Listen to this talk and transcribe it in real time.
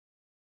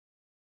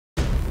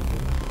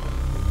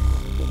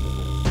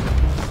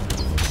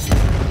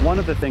One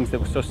of the things that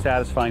was so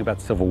satisfying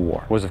about Civil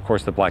War was, of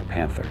course, the Black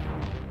Panther.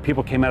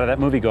 People came out of that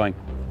movie going,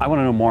 I want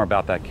to know more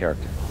about that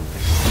character.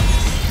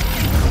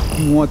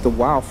 You want the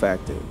wow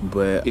factor,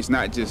 but it's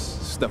not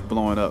just stuff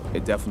blowing up.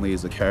 It definitely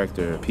is a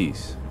character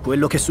piece.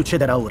 Quello che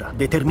succederà ora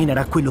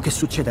determinerà quello che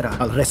succederà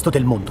al resto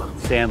del mondo.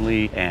 Stan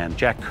Lee and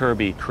Jack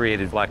Kirby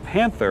created Black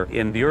Panther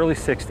in the early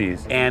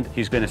 60s, and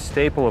he's been a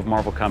staple of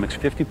Marvel Comics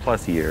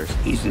 50-plus years.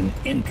 He's an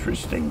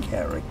interesting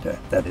character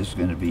that is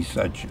going to be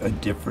such a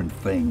different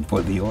thing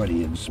for the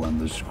audience on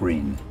the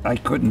screen. I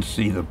couldn't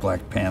see the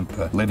Black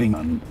Panther living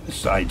on a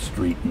side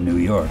street in New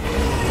York.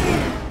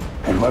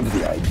 I love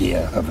the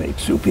idea of a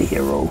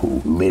superhero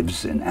who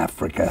lives in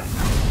Africa.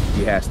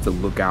 He has to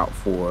look out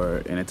for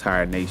an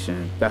entire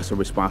nation. That's a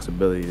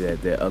responsibility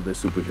that other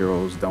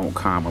superheroes don't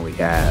commonly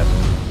have.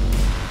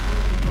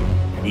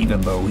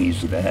 Even though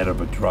he's the head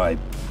of a tribe,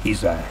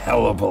 he's a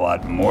hell of a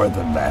lot more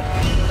than that.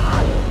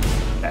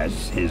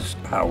 As his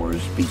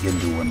powers begin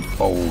to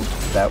unfold,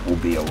 that will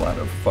be a lot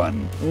of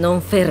fun.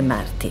 Non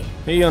fermarti.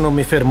 Io non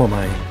mi fermo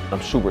mai.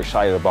 I'm super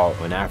excited about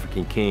an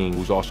African king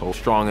who's also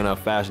strong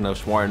enough, fast enough,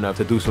 smart enough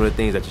to do some of the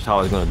things that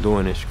T'Challa is going to do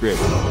in this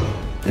script.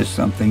 There's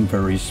something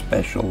very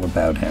special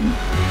about him.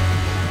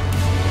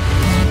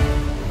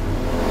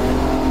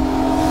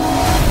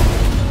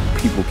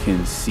 People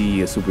can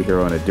see a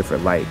superhero in a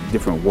different light,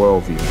 different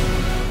worldview.